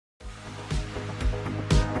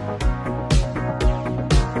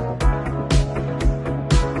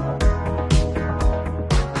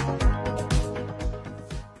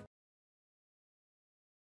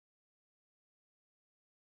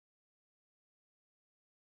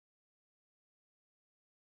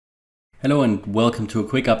Hello and welcome to a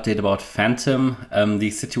quick update about Fantom.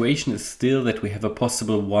 The situation is still that we have a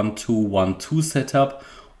possible 1-2-1-2 setup,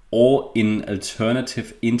 or in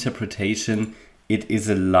alternative interpretation, it is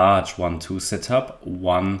a large 1-2 setup,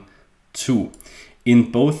 1-2.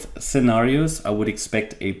 In both scenarios, I would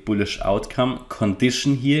expect a bullish outcome.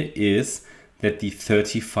 Condition here is that the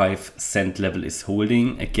 35-cent level is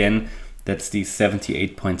holding. Again, that's the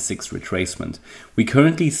 78.6 retracement. We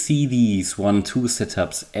currently see these 1-2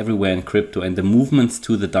 setups everywhere in crypto, and the movements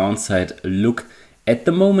to the downside look, at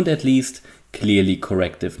the moment at least, clearly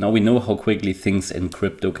corrective. Now we know how quickly things in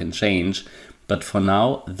crypto can change, but for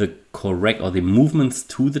now the movements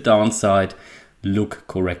to the downside look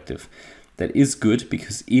corrective. That is good,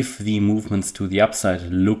 because if the movements to the upside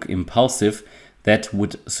look impulsive, that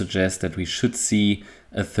would suggest that we should see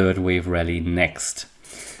a third wave rally next.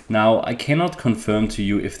 Now, I cannot confirm to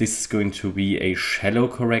you if this is going to be a shallow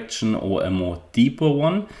correction or a more deeper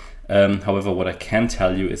one. However, what I can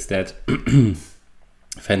tell you is that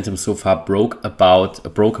Fantom so far broke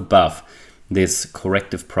above this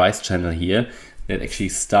corrective price channel here that actually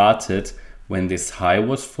started when this high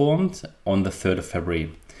was formed on the 3rd of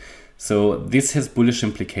February. So this has bullish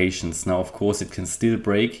implications. Now, of course, it can still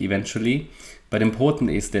break eventually, but important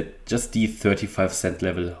is that just the 35-cent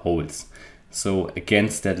level holds. So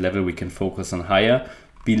against that level, we can focus on higher.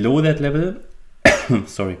 Below that level,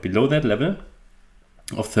 below that level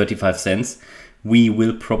of 35 cents, we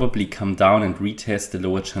will probably come down and retest the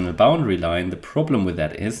lower channel boundary line. The problem with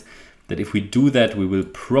that is that if we do that, we will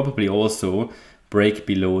probably also break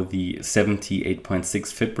below the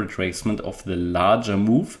 78.6 FIB retracement of the larger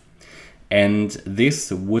move. And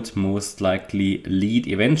this would most likely lead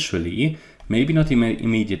eventually, maybe not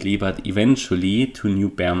immediately, but eventually, to new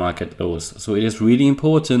bear market lows. So it is really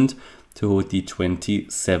important to hold the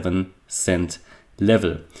 27-cent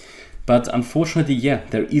level. But unfortunately, yeah,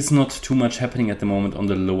 there is not too much happening at the moment on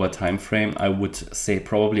the lower time frame. I would say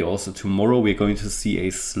probably also tomorrow we're going to see a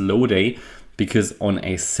slow day, because on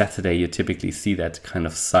a Saturday you typically see that kind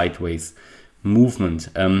of sideways movement.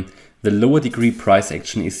 The lower degree price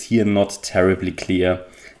action is here not terribly clear.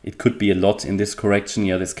 It could be a lot in this correction.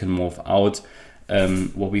 Yeah, this can move out.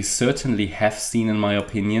 What we certainly have seen, in my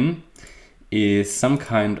opinion, is some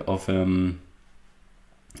kind of an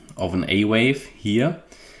A wave here,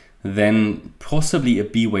 then possibly a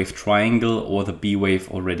B wave triangle, or the B wave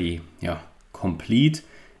already complete.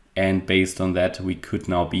 And based on that, we could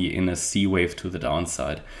now be in a C wave to the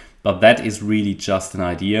downside. But that is really just an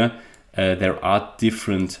idea. There are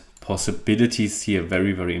different possibilities here,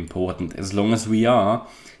 very, very important. As long as we are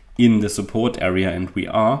in the support area, and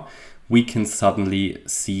we can suddenly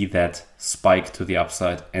see that spike to the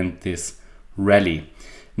upside and this rally.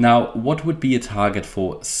 Now, what would be a target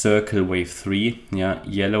for circle wave 3? Yeah,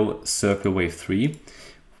 yellow circle wave 3,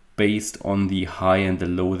 based on the high and the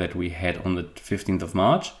low that we had on the 15th of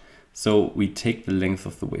March. So we take the length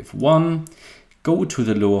of the wave 1, go to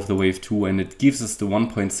the low of the wave 2, and it gives us the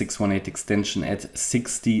 1.618 extension at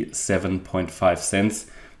 67.5 cents.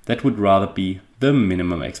 That would rather be the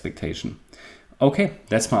minimum expectation. Okay,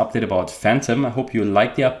 that's my update about Fantom. I hope you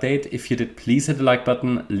liked the update. If you did, please hit the like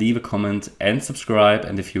button, leave a comment and subscribe.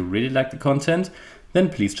 And if you really like the content, then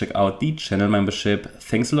please check out the channel membership.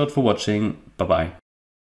 Thanks a lot for watching. Bye-bye.